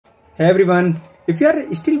Hey everyone, if you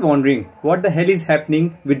are still wondering what the hell is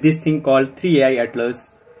happening with this thing called 3AI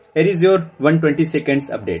Atlas, here is your 120 seconds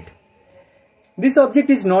update. This object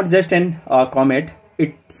is not just an comet,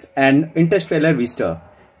 it's an interstellar visitor,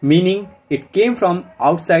 meaning it came from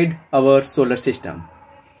outside our solar system.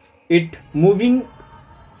 It moving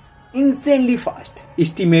insanely fast,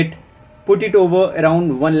 estimate put it over around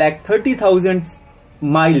 1,30,000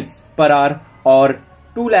 miles per hour or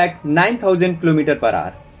 2,09,000 km per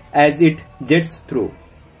hour as it jets through.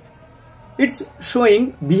 It's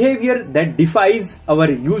showing behavior that defies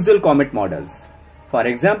our usual comet models. For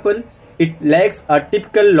example, it lacks a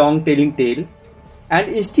typical long tailing tail,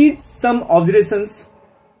 and instead some observations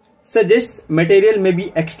suggests material may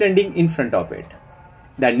be extending in front of it.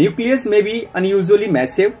 The nucleus may be unusually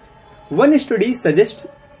massive. One study suggests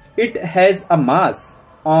it has a mass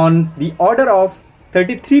on the order of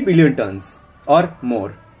 33 billion tons or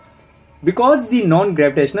more. Because the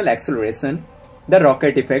non-gravitational acceleration, the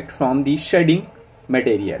rocket effect from the shedding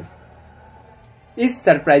material, is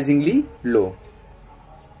surprisingly low.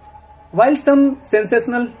 While some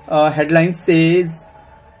sensational headlines says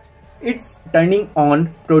it's turning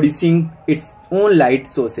on producing its own light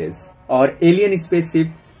sources or alien spaceship,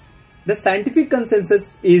 the scientific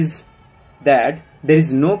consensus is that there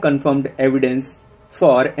is no confirmed evidence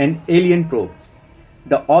for an alien probe.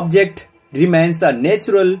 The object remains a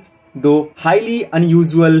natural, though highly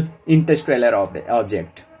unusual interstellar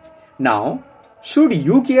object. Now, should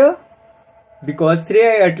you care? Because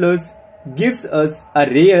 3AI Atlas gives us a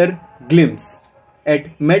rare glimpse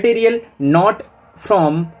at material not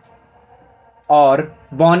from or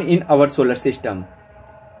born in our solar system.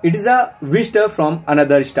 It is a visitor from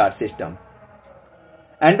another star system.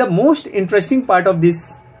 And the most interesting part of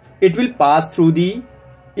this, it will pass through the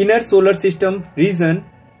inner solar system region.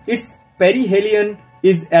 Its perihelion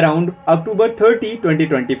is around October 30,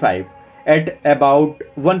 2025 at about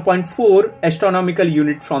 1.4 astronomical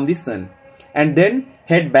unit from the sun and then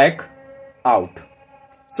head back out.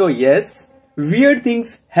 So yes, weird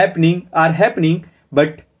things are happening,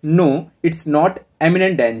 but no, it's not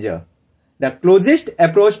imminent danger. The closest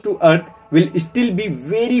approach to Earth will still be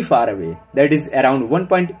very far away, that is around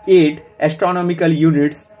 1.8 astronomical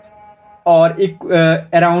units or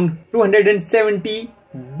around 270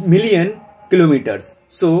 million kilometers,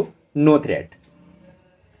 so no threat.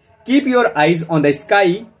 Keep your eyes on the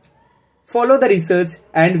sky, follow the research,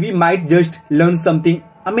 and we might just learn something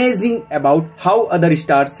amazing about how other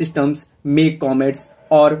star systems make comets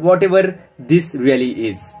or whatever this really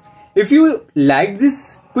is. If you like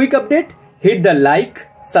this quick update, hit the like,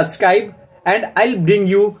 subscribe, and I'll bring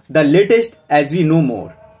you the latest as we know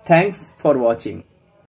more. Thanks for watching.